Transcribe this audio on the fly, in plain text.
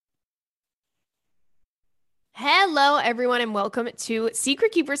Hello, everyone, and welcome to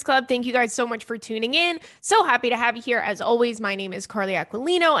Secret Keepers Club. Thank you guys so much for tuning in. So happy to have you here. As always, my name is Carly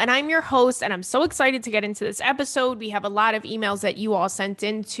Aquilino, and I'm your host. And I'm so excited to get into this episode. We have a lot of emails that you all sent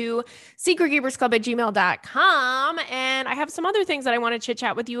into secretkeepersclub@gmail.com. And I have some other things that I want to chit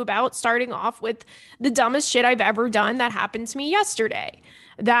chat with you about, starting off with the dumbest shit I've ever done that happened to me yesterday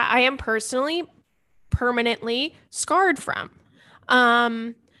that I am personally permanently scarred from.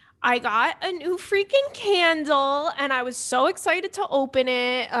 Um, I got a new freaking candle and I was so excited to open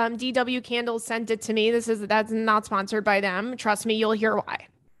it. DW Candles sent it to me. That's not sponsored by them. Trust me, you'll hear why.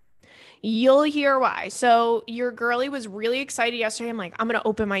 You'll hear why. So your girlie was really excited yesterday. I'm like, I'm gonna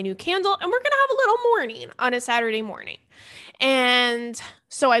open my new candle and we're gonna have a little morning on a Saturday morning. And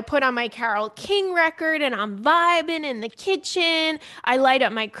so I put on my Carole King record and I'm vibing in the kitchen. I light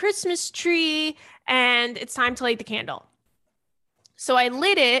up my Christmas tree and it's time to light the candle. So I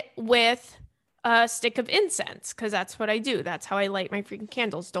lit it with a stick of incense because that's what I do. That's how I light my freaking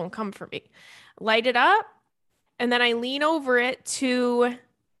candles. Don't come for me. Light it up, and then I lean over it to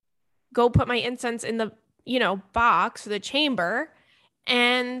go put my incense in the, box, the chamber,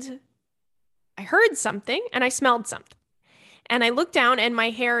 and I heard something and I smelled something. And I looked down and my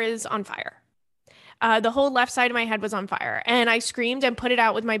hair is on fire. The whole left side of my head was on fire. And I screamed and put it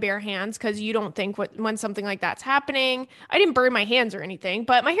out with my bare hands because you don't think when something like that's happening. I didn't burn my hands or anything,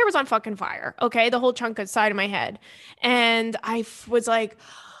 but my hair was on fucking fire. Okay. The whole chunk of side of my head. And I was like,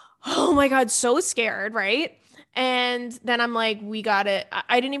 oh my God, so scared. Right. And then I'm like, we got it.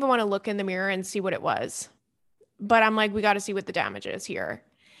 I didn't even want to look in the mirror and see what it was. But I'm like, we got to see what the damage is here.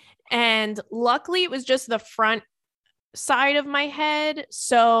 And luckily, it was just the front side of my head.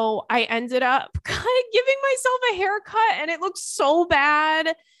 So I ended up kind of giving myself a haircut and it looks so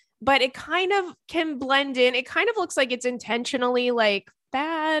bad, but it kind of can blend in. It kind of looks like it's intentionally like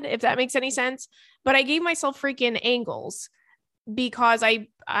bad, if that makes any sense. But I gave myself freaking angles because I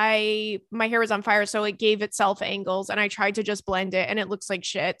my hair was on fire, so it gave itself angles and I tried to just blend it and it looks like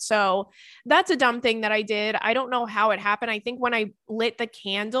shit. So that's a dumb thing that I did. I don't know how it happened. I think when I lit the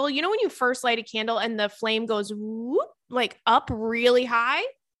candle, when you first light a candle and the flame goes whoop, like up really high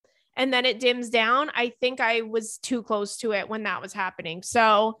and then it dims down, I think I was too close to it when that was happening.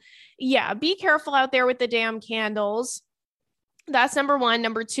 So yeah, be careful out there with the damn candles. That's number one.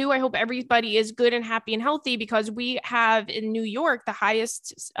 Number two, I hope everybody is good and happy and healthy because we have in New York the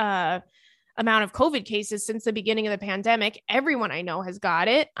highest amount of COVID cases since the beginning of the pandemic. Everyone I know has got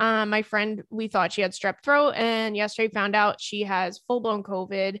it. My friend, we thought she had strep throat, and yesterday found out she has full blown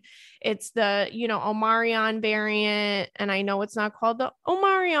COVID. It's the, Omarion variant. And I know it's not called the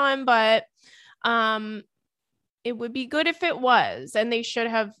Omarion, but it would be good if it was, and they should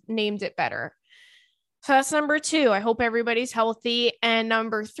have named it better. So that's number two. I hope everybody's healthy. And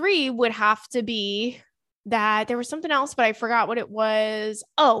number three would have to be that there was something else, but I forgot what it was.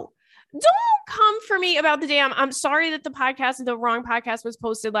 Oh, don't come for me about the damn. I'm sorry that the wrong podcast was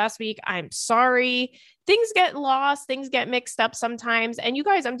posted last week. I'm sorry. Things get lost, things get mixed up sometimes. And you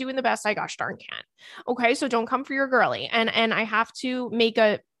guys, I'm doing the best I gosh darn can. Okay. So don't come for your girly. And I have to make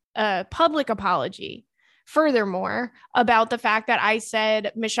a public apology furthermore about the fact that I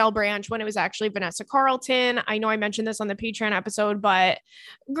said Michelle Branch when it was actually Vanessa Carlton. I know I mentioned this on the Patreon episode, but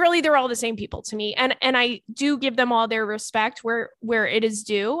really they're all the same people to me. And I do give them all their respect where it is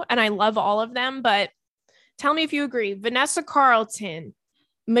due. And I love all of them. But tell me if you agree. Vanessa Carlton,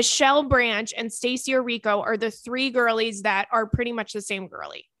 Michelle Branch, and Stacey Orico are the three girlies that are pretty much the same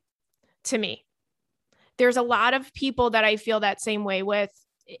girly to me. There's a lot of people that I feel that same way with.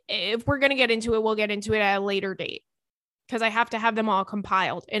 If we're going to get into it, we'll get into it at a later date because I have to have them all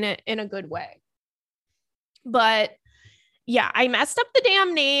compiled in a good way. But yeah, I messed up the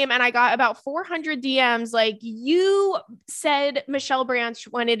damn name and I got about 400 DMs like, you said Michelle Branch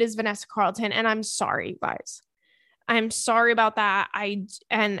when it is Vanessa Carlton. And I'm sorry, guys. I'm sorry about that.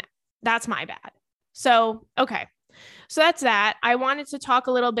 And that's my bad. So, okay. So that's that. I wanted to talk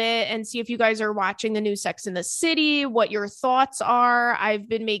a little bit and see if you guys are watching the new Sex in the City, what your thoughts are. I've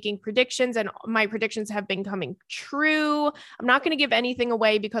been making predictions and my predictions have been coming true. I'm not going to give anything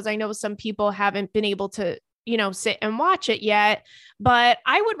away because I know some people haven't been able to, sit and watch it yet, but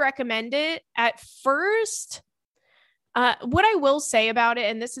I would recommend it at first. What I will say about it,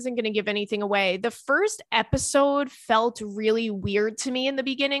 and this isn't going to give anything away, the first episode felt really weird to me in the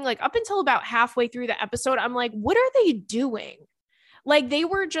beginning. Like up until about halfway through the episode, I'm like, what are they doing? Like they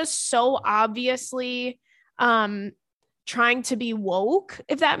were just so obviously trying to be woke,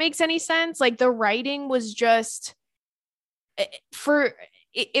 if that makes any sense. Like the writing was just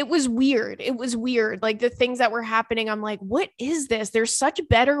it was weird. It was weird. Like the things that were happening, I'm like, what is this? There's such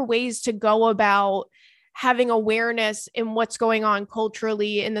better ways to go about having awareness in what's going on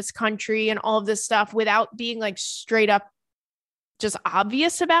culturally in this country and all of this stuff without being like straight up just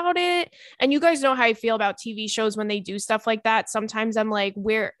obvious about it. And you guys know how I feel about TV shows when they do stuff like that. Sometimes I'm like,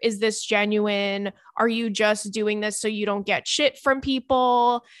 where is this genuine? Are you just doing this so you don't get shit from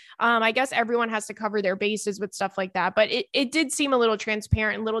people? I guess everyone has to cover their bases with stuff like that. But it did seem a little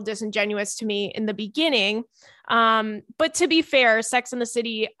transparent, a little disingenuous to me in the beginning. But to be fair, Sex and the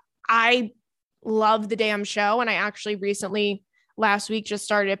City, I love the damn show. And I actually recently, last week, just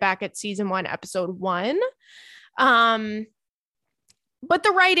started it back at season 1, episode 1. But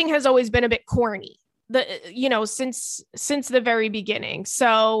the writing has always been a bit corny, since the very beginning.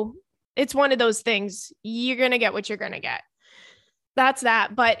 So it's one of those things. You're going to get what you're going to get. That's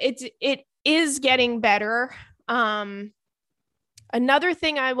that. But it is getting better. Another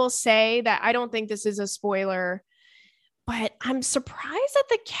thing I will say that I don't think this is a spoiler, but I'm surprised that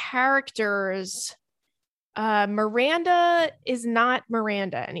the characters, Miranda is not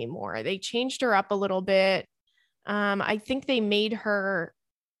Miranda anymore. They changed her up a little bit. I think they made her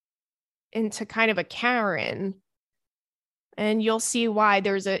into kind of a Karen, and you'll see why.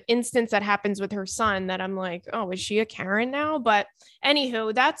 There's an instance that happens with her son that I'm like, oh, is she a Karen now? But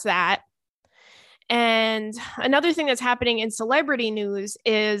anywho, that's that. And another thing that's happening in celebrity news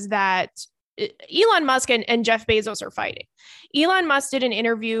is that Elon Musk and Jeff Bezos are fighting. Elon Musk did an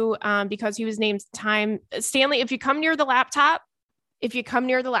interview because he was named Time. Stanley, if you come near the laptop,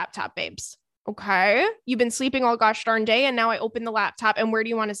 babes. Okay. You've been sleeping all gosh darn day. And now I open the laptop. And where do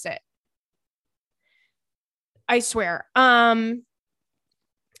you want to sit? I swear. But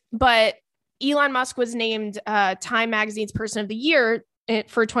Elon Musk was named Time Magazine's Person of the Year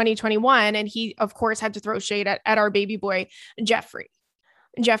for 2021. And he, of course, had to throw shade at our baby boy, Jeffrey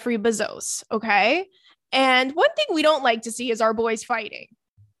Bezos. Okay. And one thing we don't like to see is our boys fighting.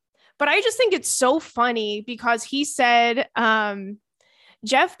 But I just think it's so funny because he said,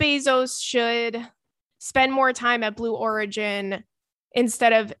 Jeff Bezos should spend more time at Blue Origin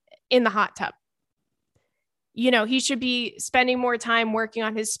instead of in the hot tub. He should be spending more time working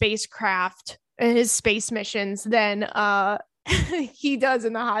on his spacecraft and his space missions than he does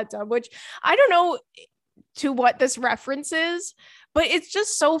in the hot tub, which I don't know to what this reference is, but it's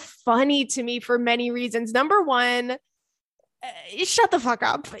just so funny to me for many reasons. Number one, shut the fuck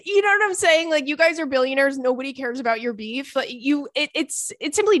up. You know what I'm saying? Like, you guys are billionaires. Nobody cares about your beef. Like, it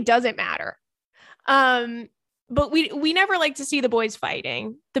simply doesn't matter. But we never like to see the boys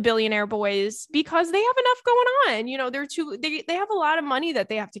fighting, the billionaire boys, because they have enough going on. They have a lot of money that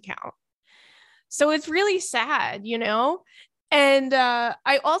they have to count. So it's really sad, And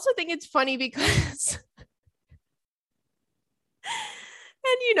I also think it's funny because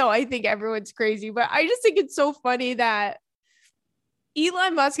and I think everyone's crazy, but I just think it's so funny that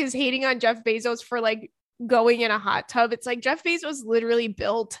Elon Musk is hating on Jeff Bezos for like going in a hot tub. It's like Jeff Bezos literally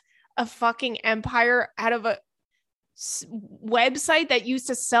built a fucking empire out of a website that used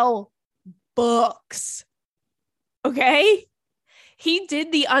to sell books. Okay. He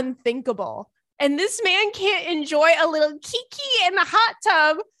did the unthinkable. And this man can't enjoy a little kiki in the hot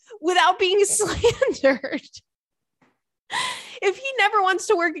tub without being slandered. If he never wants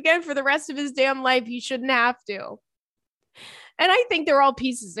to work again for the rest of his damn life, he shouldn't have to. And I think they're all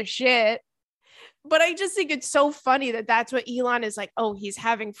pieces of shit. But I just think it's so funny that that's what Elon is like. Oh, he's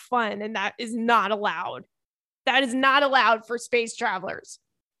having fun. And that is not allowed. That is not allowed for space travelers.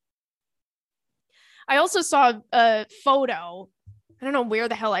 I also saw a photo. I don't know where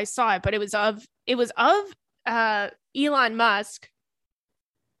the hell I saw it, but it was of Elon Musk.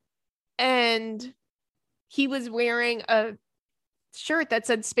 And he was wearing a shirt that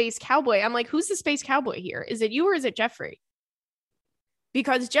said Space Cowboy. I'm like, who's the Space Cowboy here? Is it you or is it Jeffrey?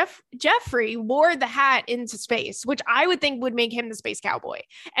 Because Jeffrey wore the hat into space, which I would think would make him the Space Cowboy.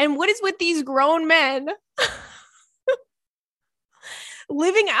 And what is with these grown men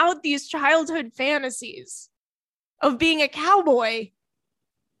living out these childhood fantasies of being a cowboy?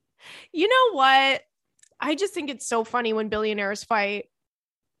 You know what? I just think it's so funny when billionaires fight.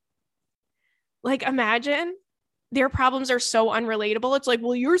 Like, imagine their problems are so unrelatable. It's like,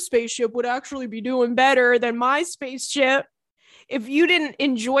 well, your spaceship would actually be doing better than my spaceship if you didn't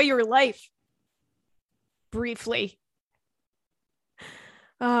enjoy your life briefly.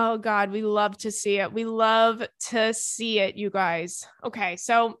 Oh, God, we love to see it. We love to see it, you guys. Okay,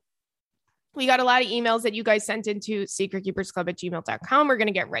 so we got a lot of emails that you guys sent into secretkeepersclub@gmail.com. We're going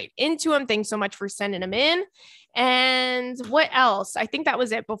to get right into them. Thanks so much for sending them in. And what else? I think that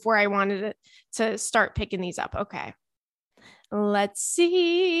was it before I wanted to start picking these up. Okay, let's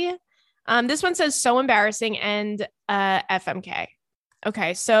see. This one says, so embarrassing, and FMK.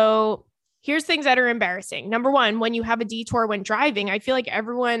 Okay, so Here's things that are embarrassing. Number one, when you have a detour when driving, I feel like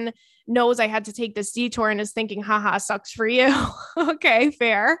everyone knows I had to take this detour and is thinking, haha, sucks for you. Okay,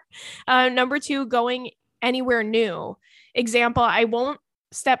 fair. Number two, going anywhere new. Example, I won't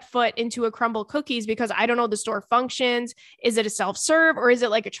step foot into a Crumble Cookies because I don't know the store functions. Is it a self-serve or is it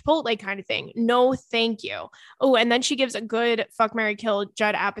like a Chipotle kind of thing? No, thank you. Oh, and then she gives a good fuck, marry, kill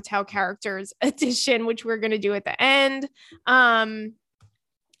Judd Apatow characters edition, which we're going to do at the end.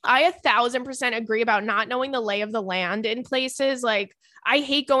 I 1,000% agree about not knowing the lay of the land in places. Like, I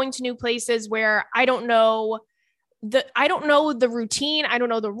hate going to new places where I don't know the routine. I don't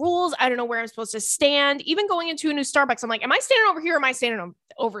know the rules. I don't know where I'm supposed to stand. Even going into a new Starbucks, I'm like, am I standing over here? Or am I standing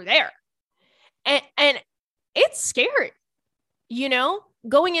over there? And it's scary,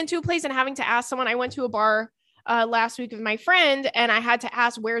 going into a place and having to ask someone. I went to a bar last week with my friend and I had to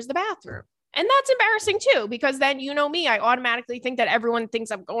ask, where's the bathroom? And that's embarrassing too, because then, me, I automatically think that everyone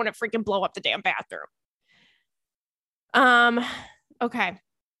thinks I'm going to freaking blow up the damn bathroom. Okay.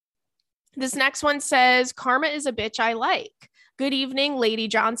 This next one says, karma is a bitch I like. Good evening, Lady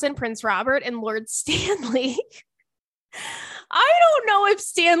Johnson, Prince Robert, and Lord Stanley. I don't know if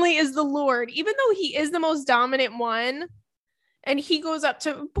Stanley is the Lord, even though he is the most dominant one. And he goes up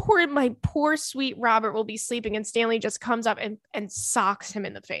to my poor sweet Robert will be sleeping, and Stanley just comes up and socks him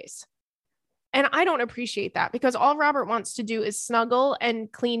in the face. And I don't appreciate that because all Robert wants to do is snuggle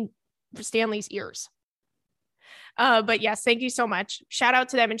and clean Stanley's ears. But yes, thank you so much. Shout out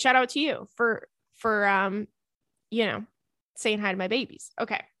to them and shout out to you for saying hi to my babies.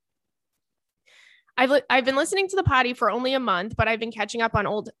 Okay. I've been listening to the potty for only a month, but I've been catching up on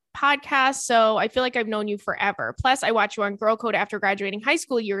old podcasts. So I feel like I've known you forever. Plus, I watched you on Girl Code after graduating high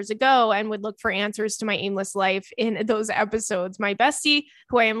school years ago and would look for answers to my aimless life in those episodes. My bestie,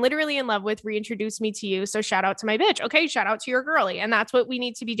 who I am literally in love with, reintroduced me to you. So shout out to my bitch. Okay, shout out to your girly. And that's what we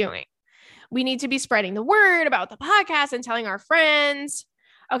need to be doing. We need to be spreading the word about the podcast and telling our friends.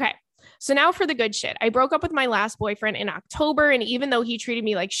 Okay. So now for the good shit. I broke up with my last boyfriend in October. And even though he treated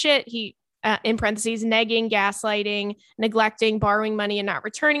me like shit, he in parentheses, negging, gaslighting, neglecting, borrowing money and not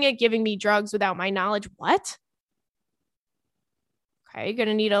returning it, giving me drugs without my knowledge. What? Okay,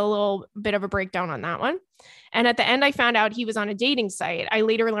 gonna need a little bit of a breakdown on that one. And at the end, I found out he was on a dating site. I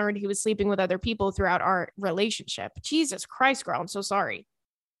later learned he was sleeping with other people throughout our relationship. Jesus Christ, girl, I'm so sorry.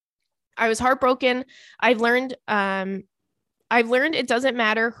 I was heartbroken. I've learned it doesn't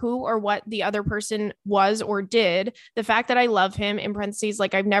matter who or what the other person was or did. The fact that I love him, in parentheses,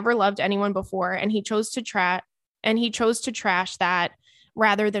 like I've never loved anyone before, and he chose to trash that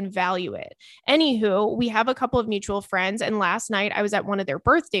rather than value it. Anywho, we have a couple of mutual friends, and last night I was at one of their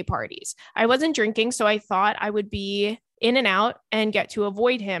birthday parties. I wasn't drinking, so I thought I would be in and out and get to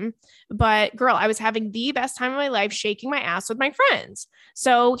avoid him. But girl, I was having the best time of my life, shaking my ass with my friends.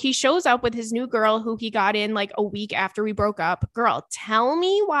 So he shows up with his new girl who he got in like a week after we broke up. Girl, tell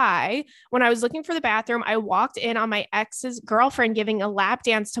me why when I was looking for the bathroom, I walked in on my ex's girlfriend giving a lap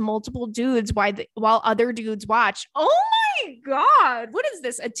dance to multiple dudes while other dudes watched. Oh my God. What is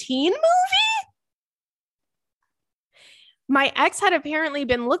this? A teen movie? My ex had apparently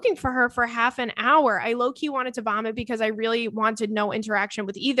been looking for her for half an hour. I low-key wanted to vomit because I really wanted no interaction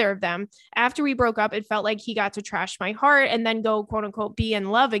with either of them. After we broke up, it felt like he got to trash my heart and then go, quote unquote, be in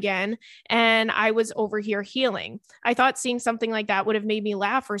love again. And I was over here healing. I thought seeing something like that would have made me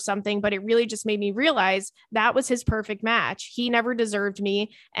laugh or something, but it really just made me realize that was his perfect match. He never deserved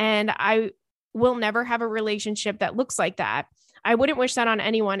me, and I will never have a relationship that looks like that. I wouldn't wish that on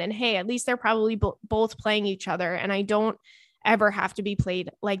anyone. And hey, at least they're probably both playing each other, and I don't ever have to be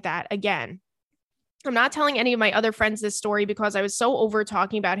played like that again. I'm not telling any of my other friends this story because I was so over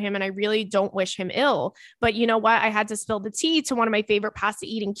talking about him and I really don't wish him ill. But you know what? I had to spill the tea to one of my favorite pasta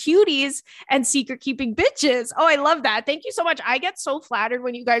eating cuties and secret keeping bitches. Oh, I love that. Thank you so much. I get so flattered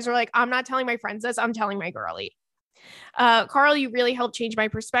when you guys are like, I'm not telling my friends this, I'm telling my girlie. Carl, you really helped change my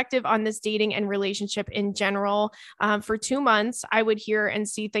perspective on this dating and relationship in general. For 2 months, I would hear and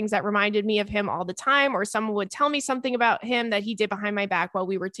see things that reminded me of him all the time, or someone would tell me something about him that he did behind my back while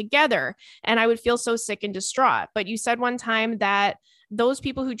we were together. And I would feel so sick and distraught. But you said one time that those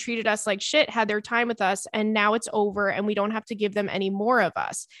people who treated us like shit had their time with us, and now it's over and we don't have to give them any more of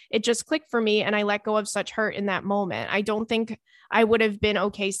us. It just clicked for me and I let go of such hurt in that moment. I don't think I would have been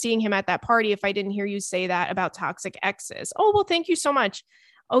okay seeing him at that party if I didn't hear you say that about toxic exes. Oh, well, thank you so much.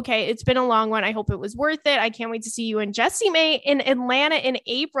 Okay, it's been a long one. I hope it was worth it. I can't wait to see you and Jesse May in Atlanta in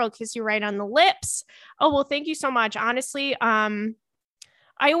April. Kiss you right on the lips. Oh, well, thank you so much. Honestly, I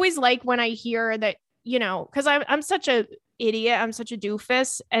always like when I hear that, because I'm such a idiot. I'm such a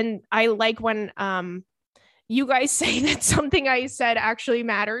doofus. And I like when you guys say that something I said actually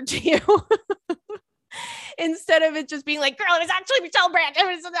mattered to you. Instead of it just being like, girl, it was actually Michelle Branch.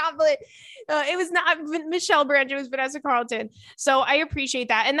 It was not Michelle Branch. It was Vanessa Carlton. So I appreciate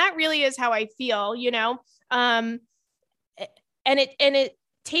that. And that really is how I feel, you know? And it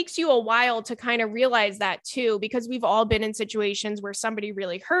takes you a while to kind of realize that too, because we've all been in situations where somebody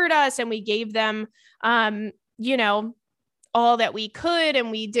really hurt us and we gave them, you know, all that we could,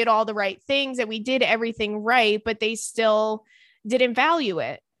 and we did all the right things and we did everything right, but they still didn't value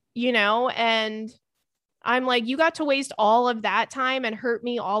it, you know? And I'm like, you got to waste all of that time and hurt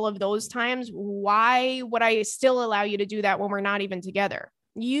me all of those times. Why would I still allow you to do that when we're not even together?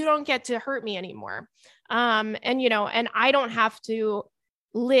 You don't get to hurt me anymore. And, you know, and I don't have to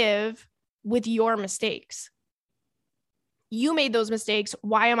live with your mistakes. You made those mistakes.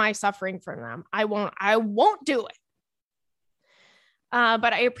 Why am I suffering from them? I won't do it.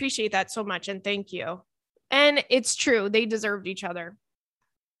 But I appreciate that so much. And thank you. And it's true. They deserved each other.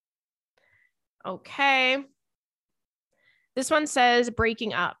 Okay. This one says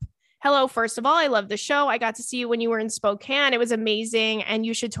breaking up. Hello, first of all, I love the show. I got to see you when you were in Spokane. It was amazing, and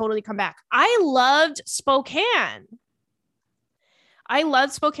you should totally come back. I loved Spokane. I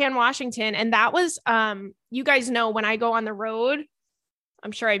loved Spokane, Washington. And that was, you guys know, when I go on the road,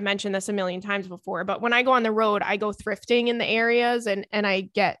 I'm sure I've mentioned this a million times before, but when I go on the road, I go thrifting in the areas and I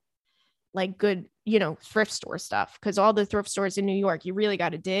get like good, you know, thrift store stuff. Cause all the thrift stores in New York, you really got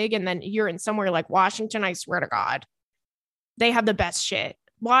to dig. And then you're in somewhere like Washington, I swear to God, they have the best shit.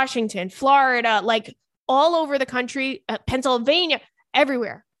 Washington, Florida, like all over the country, Pennsylvania,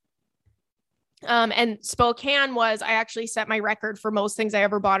 everywhere. And Spokane I actually set my record for most things I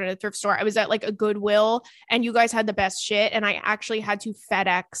ever bought at a thrift store. I was at like a Goodwill and you guys had the best shit. And I actually had to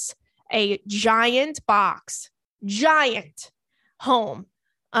FedEx a giant home.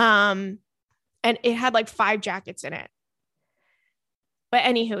 And it had like 5 jackets in it. But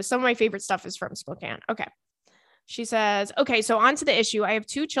anywho, some of my favorite stuff is from Spokane. Okay. She says, okay, so on to the issue. I have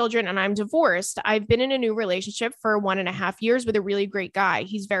 2 children and I'm divorced. I've been in a new relationship for 1.5 years with a really great guy.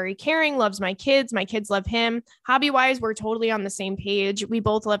 He's very caring, loves my kids. My kids love him. Hobby-wise, we're totally on the same page. We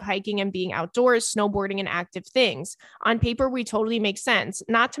both love hiking and being outdoors, snowboarding, and active things. On paper, we totally make sense.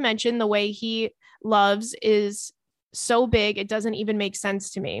 Not to mention the way he loves is so big, it doesn't even make sense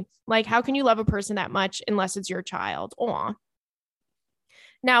to me. Like, how can you love a person that much unless it's your child? Aw.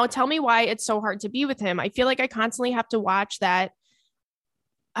 Now, tell me why it's so hard to be with him. I feel like I constantly have to watch that.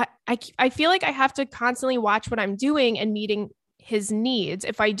 I feel like I have to constantly watch what I'm doing and meeting his needs.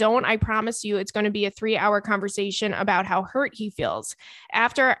 If I don't, I promise you it's going to be a 3-hour conversation about how hurt he feels.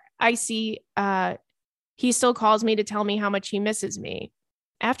 After I see, he still calls me to tell me how much he misses me.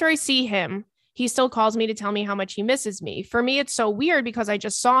 After I see him, he still calls me to tell me how much he misses me. For me, it's so weird because I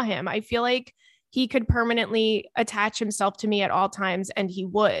just saw him. I feel like he could permanently attach himself to me at all times, and he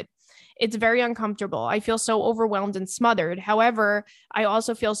would. It's very uncomfortable. I feel so overwhelmed and smothered. However, I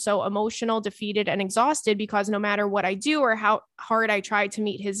also feel so emotional, defeated, and exhausted because no matter what I do or how hard I try to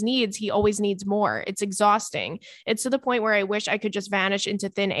meet his needs, he always needs more. It's exhausting. It's to the point where I wish I could just vanish into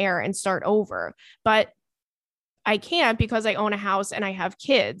thin air and start over. But I can't because I own a house and I have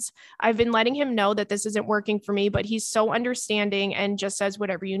kids. I've been letting him know that this isn't working for me, but he's so understanding and just says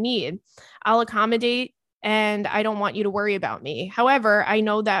whatever you need. I'll accommodate and I don't want you to worry about me. However, I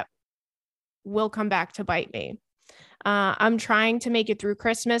know that will come back to bite me. I'm trying to make it through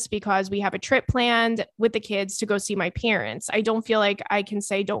Christmas because we have a trip planned with the kids to go see my parents. I don't feel like I can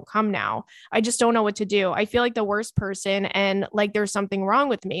say, don't come now. I just don't know what to do. I feel like the worst person and like there's something wrong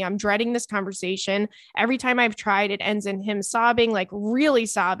with me. I'm dreading this conversation. Every time I've tried, it ends in him sobbing, like really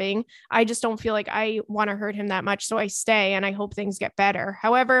sobbing. I just don't feel like I want to hurt him that much. So I stay and I hope things get better.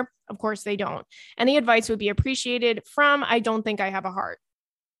 However, of course they don't. Any advice would be appreciated from, I don't think I have a heart.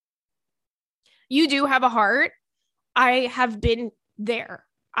 You do have a heart. I have been there.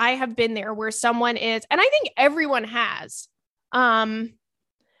 I have been there where someone is, and I think everyone has,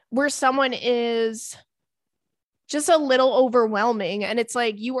 where someone is just a little overwhelming. And it's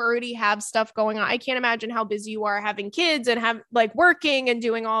like, you already have stuff going on. I can't imagine how busy you are having kids and have like working and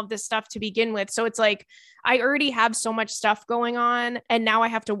doing all of this stuff to begin with. So it's like, I already have so much stuff going on and now I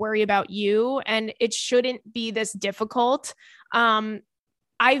have to worry about you, and it shouldn't be this difficult.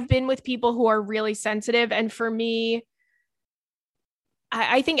 I've been with people who are really sensitive. And for me,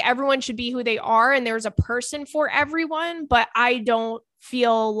 I think everyone should be who they are and there's a person for everyone, but I don't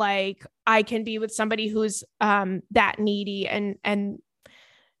feel like I can be with somebody who's that needy and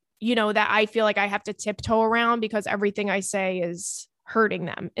you know, that I feel like I have to tiptoe around because everything I say is hurting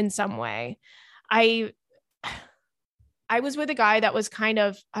them in some way. I I was with a guy that was kind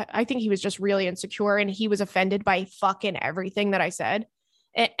of, I think he was just really insecure and he was offended by fucking everything that I said.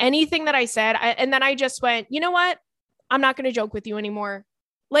 Anything that I said. And then I just went, you know what? I'm not going to joke with you anymore.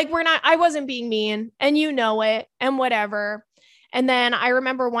 Like I wasn't being mean and you know it and whatever. And then I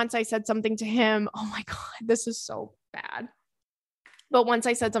remember once I said something to him. Oh my God, this is so bad. But once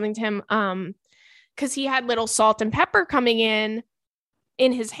I said something to him, because he had little salt and pepper coming in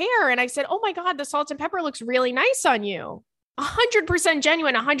his hair. And I said, oh my God, the salt and pepper looks really nice on you. 100%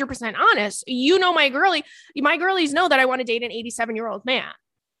 genuine, 100% honest. You know, my girlies know that I want to date an 87-year-old man.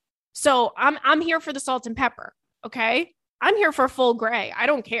 So I'm here for the salt and pepper. Okay. I'm here for full gray. I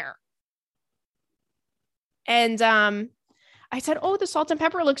don't care. And, I said, oh, the salt and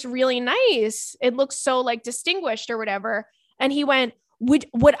pepper looks really nice. It looks so like distinguished or whatever. And he went,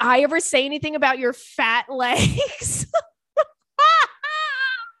 would I ever say anything about your fat legs?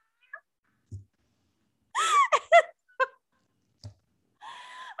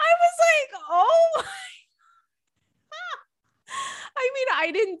 I was like, oh, I mean,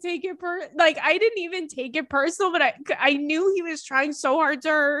 I didn't take it I didn't even take it personal, but I knew he was trying so hard to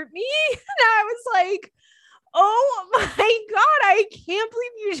hurt me. And I was like, oh my God, I can't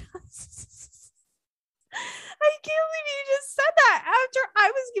believe you just said that after I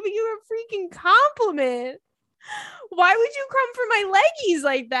was giving you a freaking compliment. Why would you come for my leggies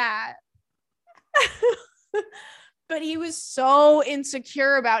like that? But he was so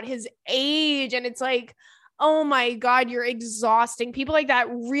insecure about his age. And it's like, oh my God, you're exhausting. People like that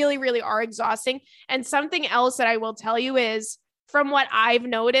really, really are exhausting. And something else that I will tell you is, from what I've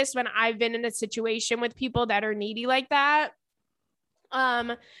noticed when I've been in a situation with people that are needy like that,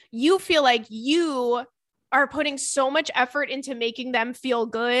 you feel like you are putting so much effort into making them feel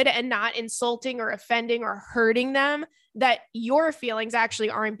good and not insulting or offending or hurting them, that your feelings actually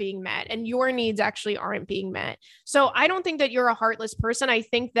aren't being met and your needs actually aren't being met. So I don't think that you're a heartless person. I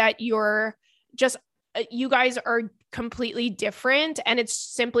think that you're just, you guys are completely different, and it's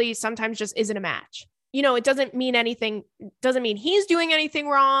simply sometimes just isn't a match. You know, it doesn't mean anything, doesn't mean he's doing anything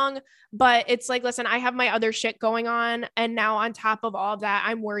wrong, but it's like, listen, I have my other shit going on. And now on top of all of that,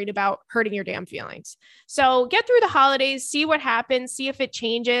 I'm worried about hurting your damn feelings. So get through the holidays, see what happens, see if it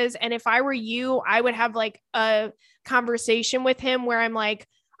changes. And if I were you, I would have like a conversation with him where I'm like,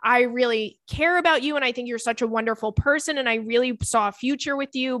 I really care about you. And I think you're such a wonderful person. And I really saw a future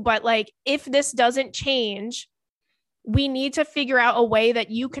with you. But like, if this doesn't change, we need to figure out a way that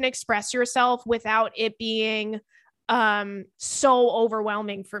you can express yourself without it being so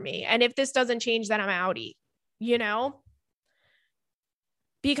overwhelming for me. And if this doesn't change, then I'm outie, you know,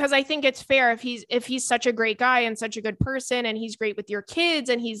 because I think it's fair if he's such a great guy and such a good person and he's great with your kids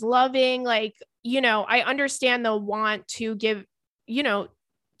and he's loving, like, you know, I understand the want to give, you know,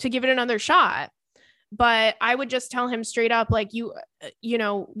 to give it another shot. But I would just tell him straight up, like, you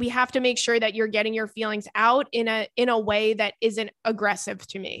know, we have to make sure that you're getting your feelings out in a way that isn't aggressive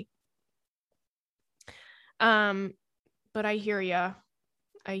to me. But I hear ya.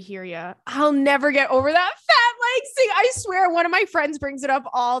 I'll never get over that fat leg thing. I swear one of my friends brings it up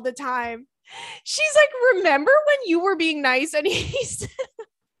all the time. She's like, remember when you were being nice? And he said,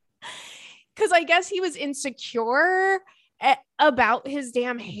 because I guess he was insecure about his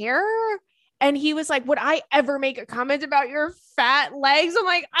damn hair. And he was like, would I ever make a comment about your fat legs? I'm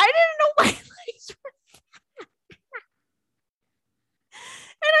like, I didn't know my legs were fat.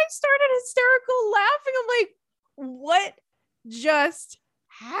 And I started hysterical laughing. I'm like, what just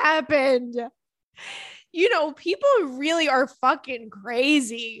happened? You know, people really are fucking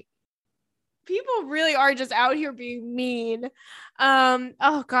crazy. People really are just out here being mean.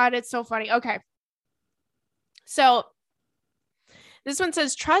 Oh God, it's so funny. Okay. So this one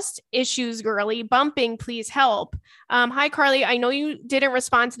says, trust issues, girly. Bumping, please help. Hi, Carly. I know you didn't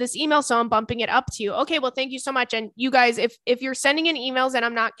respond to this email, so I'm bumping it up to you. Okay, well, thank you so much. And you guys, if you're sending in emails and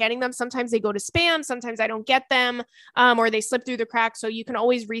I'm not getting them, sometimes they go to spam, sometimes I don't get them, or they slip through the cracks. So you can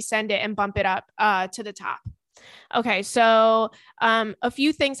always resend it and bump it up to the top. Okay, so a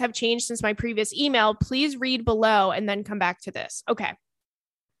few things have changed since my previous email. Please read below and then come back to this. Okay.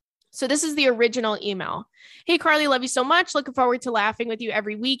 So this is the original email. Hey, Carly, love you so much. Looking forward to laughing with you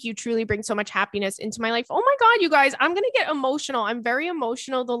every week. You truly bring so much happiness into my life. Oh my God, you guys, I'm going to get emotional. I'm very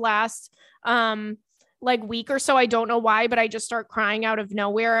emotional the last like week or so. I don't know why, but I just start crying out of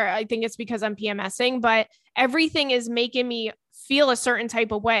nowhere. I think it's because I'm PMSing, but everything is making me feel a certain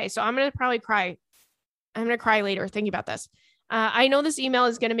type of way. So I'm going to probably cry. I'm going to cry later thinking about this. I know this email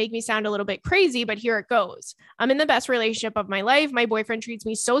is going to make me sound a little bit crazy, but here it goes. I'm in the best relationship of my life. My boyfriend treats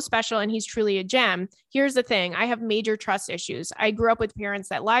me so special and he's truly a gem. Here's the thing. I have major trust issues. I grew up with parents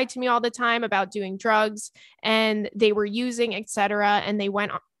that lied to me all the time about doing drugs and they were using, etc. And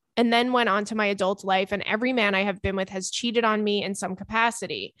then went on to my adult life. And every man I have been with has cheated on me in some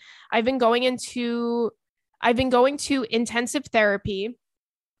capacity. I've been going to intensive therapy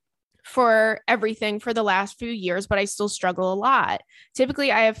for everything for the last few years, but I still struggle a lot.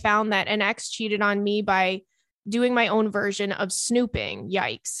 Typically, I have found that an ex cheated on me by doing my own version of snooping.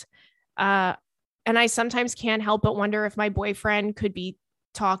 Yikes. And I sometimes can't help but wonder if my boyfriend could be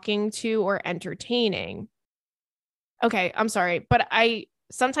talking to or entertaining. Okay, I'm sorry, but I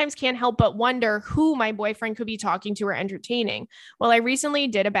sometimes can't help but wonder who my boyfriend could be talking to or entertaining. Well, I recently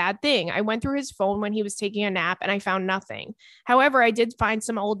did a bad thing. I went through his phone when he was taking a nap and I found nothing. However, I did find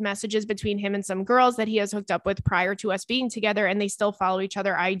some old messages between him and some girls that he has hooked up with prior to us being together, and they still follow each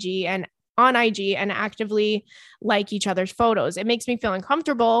other on IG and actively like each other's photos. It makes me feel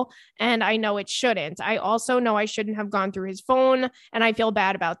uncomfortable and I know it shouldn't. I also know I shouldn't have gone through his phone and I feel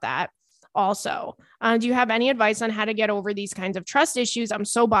bad about that. Also, do you have any advice on how to get over these kinds of trust issues? I'm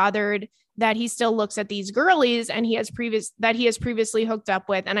so bothered that he still looks at these girlies and he has previously hooked up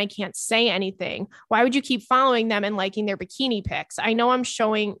with, and I can't say anything. Why would you keep following them and liking their bikini pics? I know I'm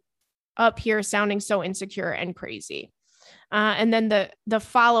showing up here sounding so insecure and crazy. And then the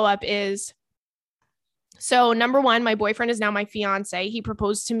follow-up is, so number one, my boyfriend is now my fiance. He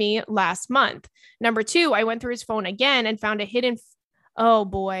proposed to me last month. Number two, I went through his phone again and found a hidden, oh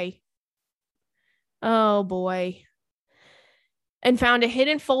boy, and found a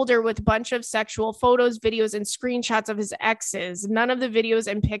hidden folder with a bunch of sexual photos, videos, and screenshots of his exes. None of the videos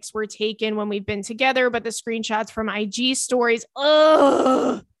and pics were taken when we've been together, but the screenshots from IG stories.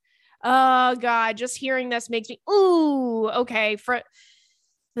 Oh God, just hearing this makes me, okay.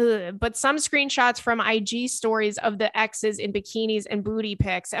 But some screenshots from IG stories of the exes in bikinis and booty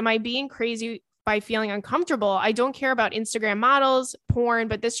pics. Am I being crazy by feeling uncomfortable? I don't care about Instagram models, porn,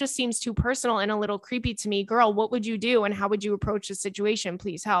 but this just seems too personal and a little creepy to me. Girl, what would you do and how would you approach the situation?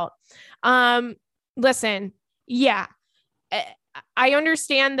 Please help. Listen, yeah, I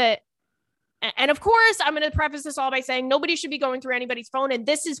understand that. And of course, I'm going to preface this all by saying nobody should be going through anybody's phone. And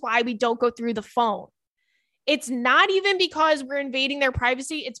this is why we don't go through the phone. It's not even because we're invading their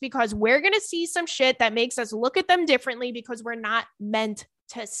privacy. It's because we're going to see some shit that makes us look at them differently because we're not meant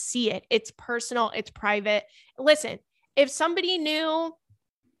to see it. It's personal. It's private. Listen, if somebody knew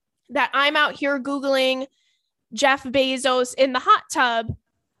that I'm out here Googling Jeff Bezos in the hot tub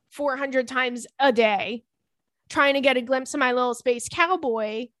 400 times a day, trying to get a glimpse of my little space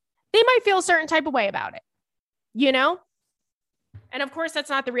cowboy, they might feel a certain type of way about it, you know? And of course, that's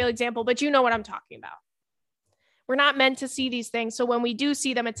not the real example, but you know what I'm talking about. We're not meant to see these things. So when we do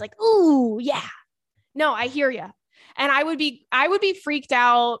see them, it's like, ooh, yeah. No, I hear you. And I would be freaked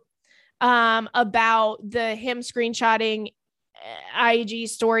out about him screenshotting IG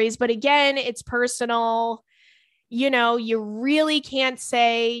stories. But again, it's personal. You know, you really can't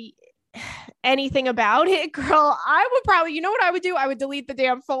say anything about it, girl. I would probably, you know what I would do? I would delete the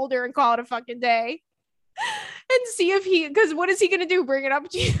damn folder and call it a fucking day and see if because what is he going to do? Bring it up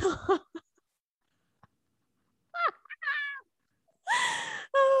to you?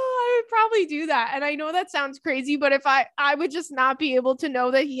 I would probably do that. And I know that sounds crazy, but if I would just not be able to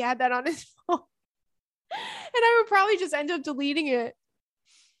know that he had that on his phone. And I would probably just end up deleting it,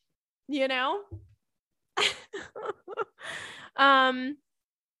 you know?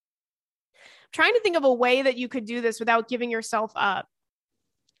 Trying to think of a way that you could do this without giving yourself up.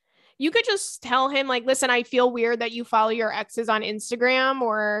 You could just tell him, like, listen, I feel weird that you follow your exes on Instagram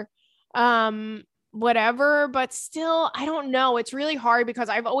or whatever, but still, I don't know. It's really hard because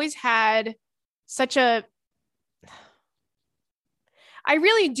I've always had I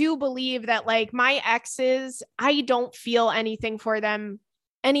really do believe that, like, my exes, I don't feel anything for them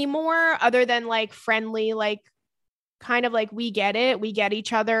anymore other than like friendly, like kind of like we get it. We get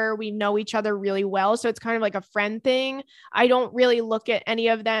each other. We know each other really well. So it's kind of like a friend thing. I don't really look at any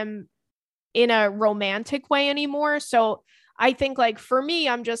of them in a romantic way anymore. So I think, like, for me,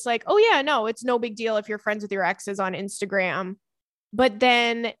 I'm just like, oh yeah, no, it's no big deal if you're friends with your exes on Instagram. But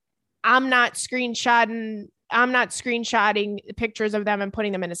then I'm not screenshotting pictures of them and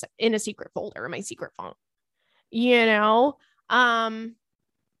putting them in a secret folder in my secret phone. You know?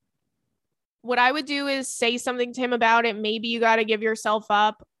 What I would do is say something to him about it. Maybe you got to give yourself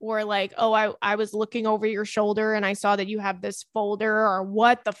up, or like, oh, I was looking over your shoulder and I saw that you have this folder, or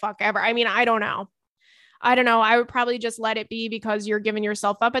what the fuck ever. I mean, I don't know. I would probably just let it be because you're giving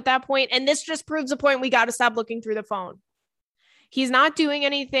yourself up at that point. And this just proves the point. We got to stop looking through the phone. He's not doing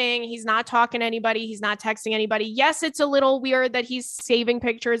anything. He's not talking to anybody. He's not texting anybody. Yes, it's a little weird that he's saving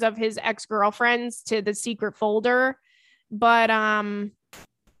pictures of his ex-girlfriends to the secret folder, but I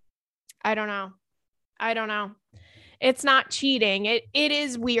don't know. I don't know. It's not cheating. It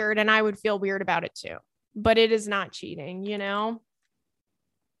is weird, and I would feel weird about it too. But it is not cheating, you know?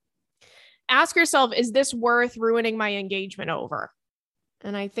 Ask yourself, is this worth ruining my engagement over?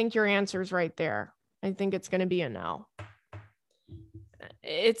 And I think your answer is right there. I think it's going to be a no.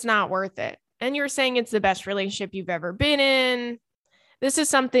 It's not worth it. And you're saying it's the best relationship you've ever been in. This is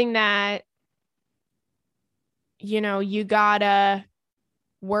something that, you know, you gotta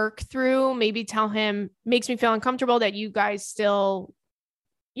work through. Maybe tell him, makes me feel uncomfortable that you guys still,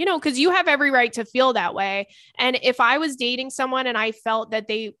 you know, because you have every right to feel that way. And if I was dating someone and I felt that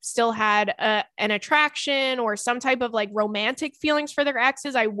they still had an attraction or some type of like romantic feelings for their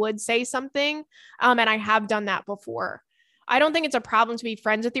exes, I would say something. And I have done that before. I don't think it's a problem to be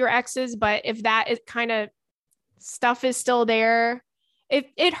friends with your exes, but if that is kind of stuff is still there,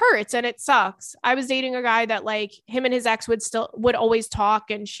 it hurts and it sucks. I was dating a guy that like him and his ex would always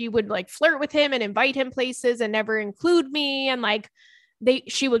talk, and she would like flirt with him and invite him places and never include me. And like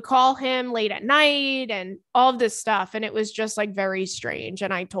she would call him late at night and all of this stuff. And it was just like very strange.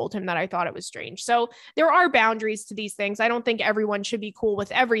 And I told him that I thought it was strange. So there are boundaries to these things. I don't think everyone should be cool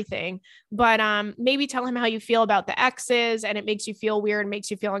with everything, but maybe tell him how you feel about the exes and it makes you feel weird, makes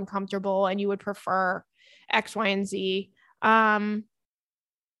you feel uncomfortable, and you would prefer X, Y, and Z. And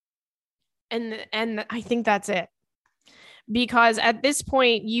I think that's it. Because at this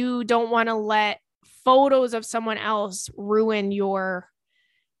point, you don't want to let photos of someone else ruin your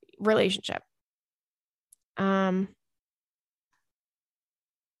relationship. Okay,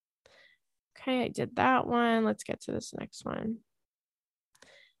 I did that one. Let's get to this next one.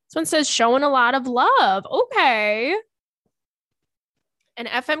 This one says showing a lot of love. Okay. And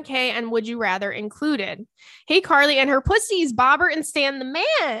FMK and Would You Rather included. Hey, Carly and her pussies, Bobber and Stan the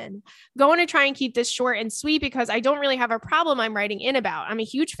man. Going to try and keep this short and sweet because I don't really have a problem I'm writing in about. I'm a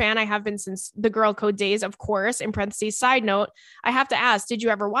huge fan. I have been since the Girl Code days, of course. In parentheses, side note, I have to ask, did you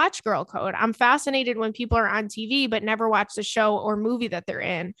ever watch Girl Code? I'm fascinated when people are on TV, but never watch the show or movie that they're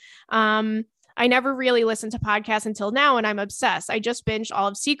in. I never really listened to podcasts until now, and I'm obsessed. I just binged all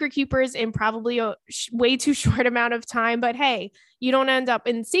of Secret Keepers in probably a way too short amount of time. But hey, you don't end up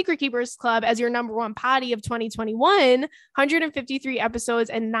in Secret Keepers Club as your number one potty of 2021, 153 episodes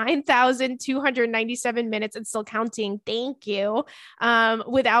and 9,297 minutes and still counting. Thank you.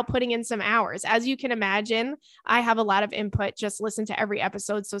 Without putting in some hours. As you can imagine, I have a lot of input. Just listen to every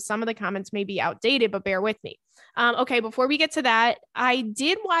episode. So some of the comments may be outdated, but bear with me. Okay, before we get to that, I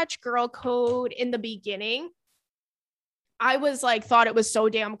did watch Girl Code in the beginning. I was like, thought it was so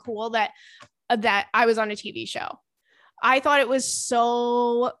damn cool that I was on a TV show. I thought it was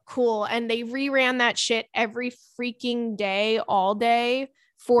so cool. And they reran that shit every freaking day, all day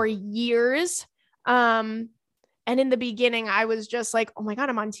for years. And in the beginning, I was just like, oh my God,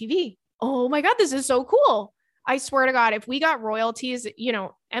 I'm on TV. Oh my God, this is so cool. I swear to God, if we got royalties, you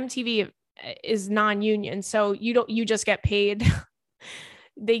know, MTV is non-union. So you just get paid.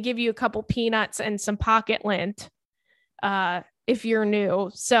 They give you a couple peanuts and some pocket lint if you're new.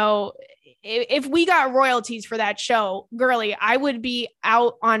 So if we got royalties for that show, girly, I would be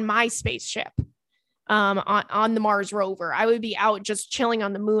out on my spaceship on the Mars rover. I would be out just chilling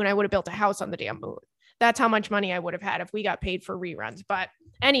on the moon. I would have built a house on the damn moon. That's how much money I would have had if we got paid for reruns. But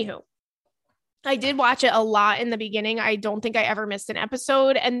anywho, I did watch it a lot in the beginning. I don't think I ever missed an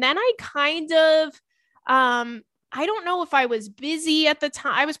episode. And then I kind of, I don't know if I was busy at the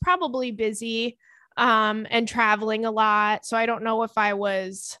time. I was probably busy and traveling a lot. So I don't know if I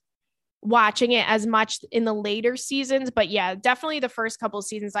was watching it as much in the later seasons. But yeah, definitely the first couple of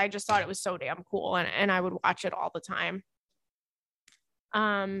seasons, I just thought it was so damn cool. And I would watch it all the time.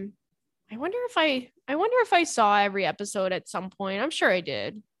 I wonder if I saw every episode at some point. I'm sure I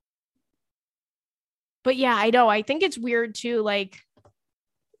did. But yeah, I know. I think it's weird too. Like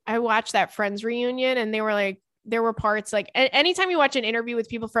I watched that Friends reunion and they were like, there were parts like anytime you watch an interview with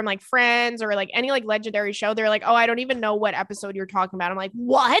people from like Friends or like any like legendary show, they're like, oh, I don't even know what episode you're talking about. I'm like,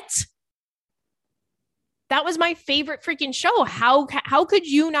 what? That was my favorite freaking show. How could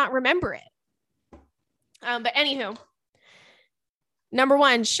you not remember it? But anywho, number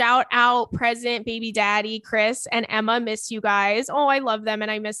one, shout out present baby daddy, Chris and Emma. Miss you guys. Oh, I love them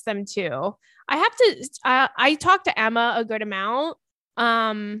and I miss them too. I talk to Emma a good amount.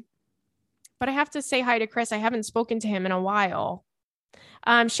 But I have to say hi to Chris. I haven't spoken to him in a while.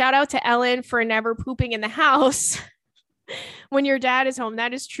 Shout out to Ellen for never pooping in the house. When your dad is home,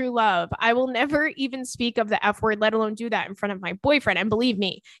 that is true love. I will never even speak of the F word, let alone do that in front of my boyfriend. And believe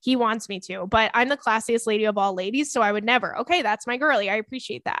me, he wants me to, but I'm the classiest lady of all ladies. So I would never. Okay, that's my girly. I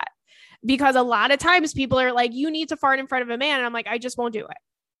appreciate that. Because a lot of times people are like, you need to fart in front of a man. And I'm like, I just won't do it.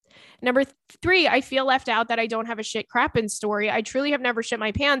 Number three, I feel left out that I don't have a shit crapping story. I truly have never shit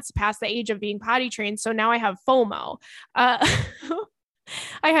my pants past the age of being potty trained. So now I have FOMO.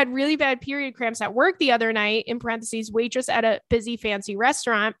 I had really bad period cramps at work the other night, in parentheses, waitress at a busy, fancy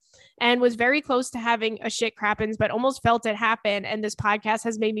restaurant, and was very close to having a shit crappens, but almost felt it happen. And this podcast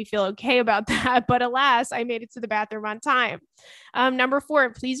has made me feel okay about that. But alas, I made it to the bathroom on time. Number four,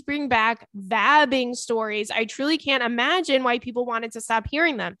 please bring back vabbing stories. I truly can't imagine why people wanted to stop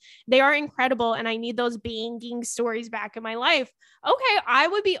hearing them. They are incredible, and I need those banging stories back in my life. Okay, I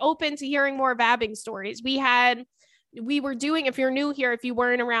would be open to hearing more vabbing stories. We were doing, if you're new here, if you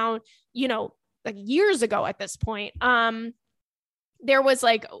weren't around, like years ago at this point, there was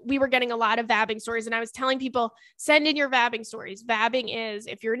like, we were getting a lot of vabbing stories, and I was telling people, send in your vabbing stories. Vabbing is,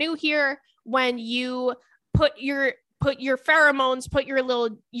 if you're new here, when you put your pheromones, put your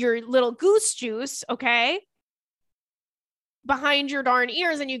little goose juice, okay, behind your darn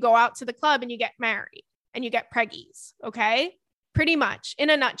ears, and you go out to the club and you get married and you get preggies. Okay. Pretty much in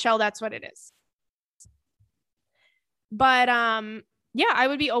a nutshell, that's what it is. But yeah, I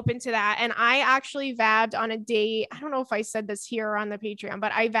would be open to that. And I actually vabbed on a date. I don't know if I said this here or on the Patreon,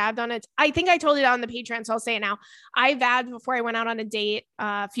 but I vabbed on it. I think I told it on the Patreon, so I'll say it now. I vabbed before I went out on a date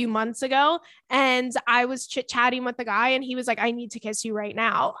a few months ago, and I was chit-chatting with the guy, and he was like, I need to kiss you right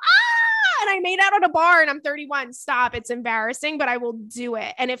now. And I made out at a bar, and I'm 31. Stop. It's embarrassing, but I will do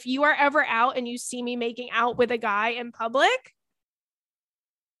it. And if you are ever out and you see me making out with a guy in public,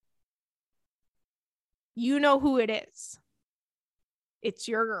 you know who it is. It's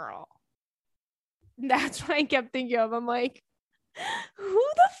your girl. That's what I kept thinking of. I'm like, who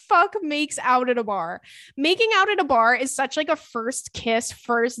the fuck makes out at a bar? Making out at a bar is such like a first kiss,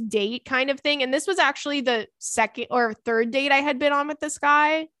 first date kind of thing. And this was actually the second or third date I had been on with this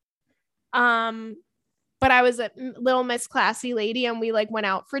guy. But I was a little Miss Classy lady, and we like went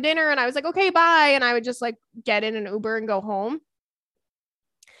out for dinner, and I was like, okay, bye. And I would just like get in an Uber and go home.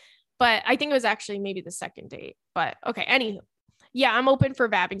 But I think it was actually maybe the second date. But okay, anywho. Yeah, I'm open for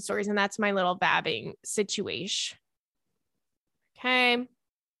vabbing stories, and that's my little vabbing situation. Okay.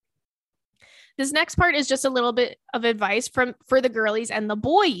 This next part is just a little bit of advice for the girlies and the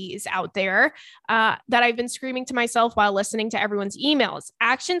boys out there that I've been screaming to myself while listening to everyone's emails.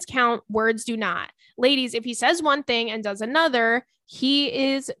 Actions count, words do not. Ladies, if he says one thing and does another,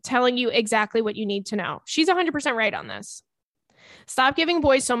 he is telling you exactly what you need to know. She's 100% right on this. Stop giving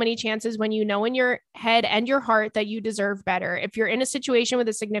boys so many chances when you know in your head and your heart that you deserve better. If you're in a situation with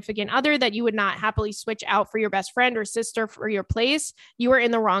a significant other that you would not happily switch out for your best friend or sister for your place, you are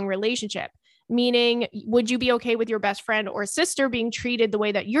in the wrong relationship. Meaning, would you be okay with your best friend or sister being treated the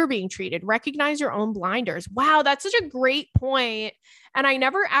way that you're being treated? Recognize your own blinders. Wow, that's such a great point. And I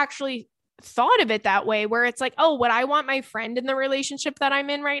never actually thought of it that way, where it's like, oh, would I want my friend in the relationship that I'm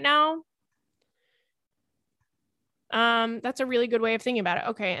in right now? That's a really good way of thinking about it.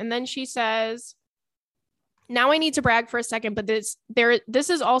 Okay. And then she says, now I need to brag for a second, but this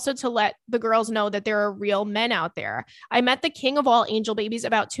is also to let the girls know that there are real men out there. I met the king of all angel babies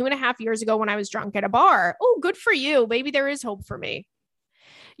about 2.5 years ago when I was drunk at a bar. Oh, good for you. Maybe there is hope for me.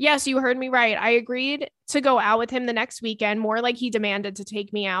 Yes, you heard me right. I agreed to go out with him the next weekend, more like he demanded to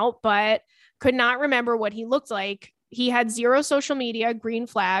take me out, but could not remember what he looked like. He had zero social media, green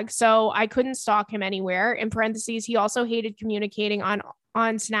flag, so I couldn't stalk him anywhere. In parentheses, he also hated communicating on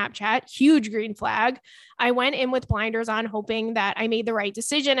Snapchat, huge green flag. I went in with blinders on, hoping that I made the right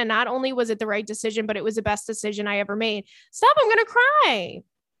decision. And not only was it the right decision, but it was the best decision I ever made. Stop, I'm going to cry.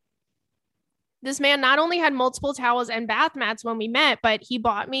 This man not only had multiple towels and bath mats when we met, but he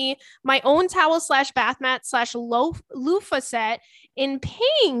bought me my own towel / bath mat / loofah set in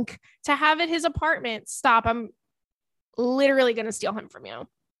pink to have at his apartment. Stop, I'm literally going to steal him from you.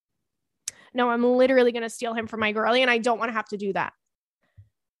 No, I'm literally going to steal him from my girlie, and I don't want to have to do that.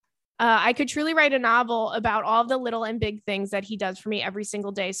 I could truly write a novel about all the little and big things that he does for me every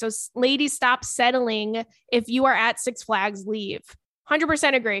single day. So ladies, stop settling. If you are at Six Flags, leave.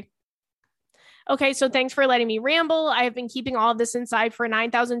 100% agree. Okay, so thanks for letting me ramble. I have been keeping all of this inside for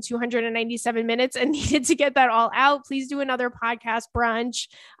 9,297 minutes and needed to get that all out. Please do another podcast brunch.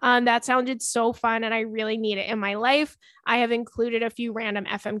 That sounded so fun, and I really need it in my life. I have included a few random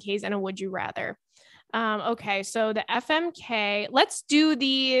FMKs and a would you rather. Okay, so the FMK, let's do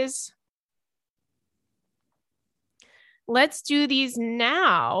these let's do these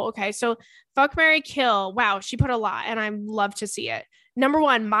now. Okay. So fuck, marry, kill. Wow. She put a lot and I love to see it. Number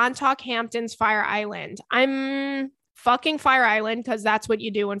one, Montauk Hamptons, Fire Island. I'm fucking Fire Island because that's what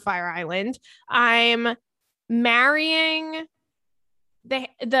you do in Fire Island. I'm marrying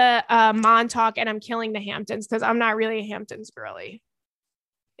the Montauk and I'm killing the Hamptons because I'm not really a Hamptons girly.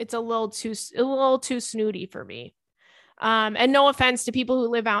 It's a little too snooty for me. And no offense to people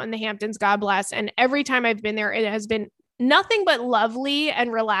who live out in the Hamptons, God bless. And every time I've been there, it has been nothing but lovely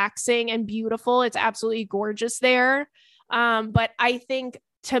and relaxing and beautiful. It's absolutely gorgeous there. But I think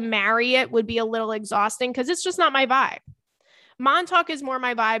to marry it would be a little exhausting because it's just not my vibe. Montauk is more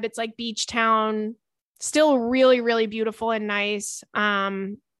my vibe. It's like beach town, still really, really beautiful and nice.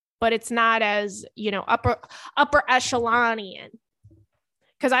 But it's not as, upper echelonian.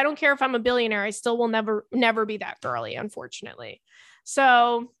 Because I don't care if I'm a billionaire, I still will never be that girly, unfortunately.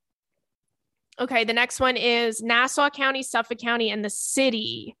 So, okay, the next one is Nassau County, Suffolk County, and the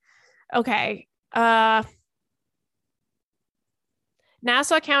city. Okay.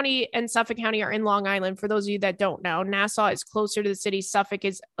 Nassau County and Suffolk County are in Long Island. For those of you that don't know, Nassau is closer to the city. Suffolk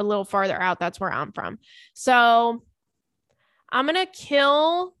is a little farther out. That's where I'm from. So I'm going to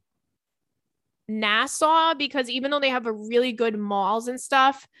kill Nassau because even though they have a really good malls and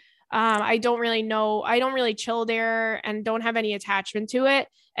stuff, I don't really chill there and don't have any attachment to it.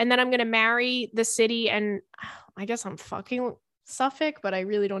 And then I'm going to marry the city and I guess I'm fucking Suffolk, but I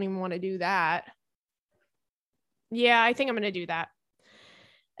really don't even want to do that. Yeah, I think I'm going to do that.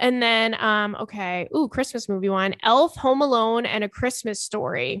 And then, okay. Ooh, Christmas movie one. Elf, Home Alone, and A Christmas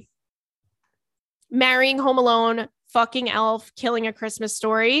Story. Marrying Home Alone, fucking Elf, killing A Christmas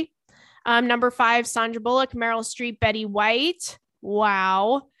Story. Number 5, Sandra Bullock, Meryl Streep, Betty White.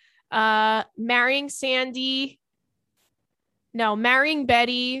 Wow. Marrying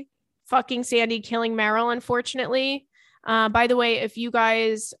Betty, fucking Sandy, killing Meryl, unfortunately. By the way, if you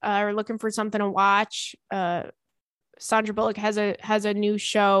guys are looking for something to watch, Sandra Bullock has a new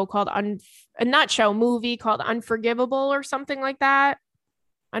show called movie called Unforgivable or something like that.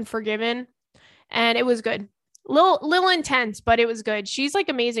 Unforgiven. And it was good. Little intense, but it was good. She's like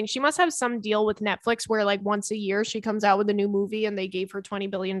amazing. She must have some deal with Netflix where like once a year she comes out with a new movie and they gave her $20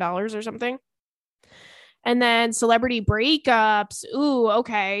 billion or something. And then celebrity breakups. Ooh,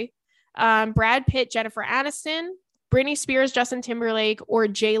 okay. Brad Pitt, Jennifer Aniston, Britney Spears, Justin Timberlake, or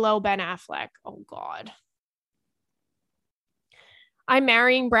J-Lo, Ben Affleck. Oh God. I'm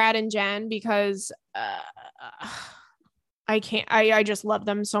marrying Brad and Jen because I can't. I just love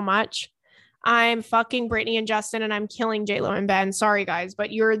them so much. I'm fucking Britney and Justin, and I'm killing J-Lo and Ben. Sorry, guys,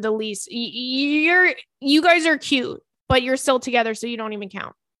 but you're the least. You guys are cute, but you're still together, so you don't even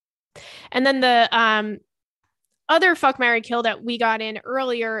count. And then the other fuck, marry, kill that we got in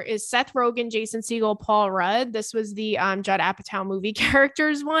earlier is Seth Rogen, Jason Segel, Paul Rudd. This was the Judd Apatow movie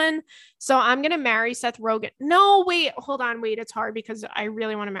characters one. So I'm gonna marry Seth Rogen. No, wait, hold on, wait. It's hard because I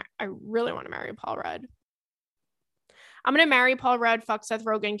really want to marry Paul Rudd. I'm going to marry Paul Rudd, fuck Seth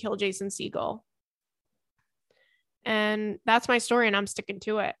Rogen, kill Jason Segel. And that's my story and I'm sticking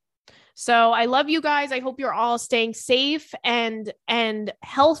to it. So I love you guys. I hope you're all staying safe and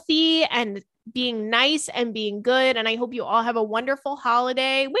healthy and being nice and being good. And I hope you all have a wonderful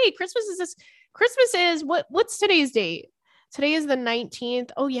holiday. Wait, Christmas is what's today's date? Today is the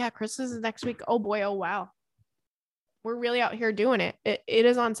 19th. Oh yeah, Christmas is next week. Oh boy. Oh wow. We're really out here doing it. It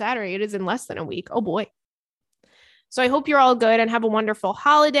is on Saturday. It is in less than a week. Oh boy. So I hope you're all good and have a wonderful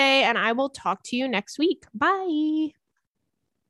holiday, and I will talk to you next week. Bye.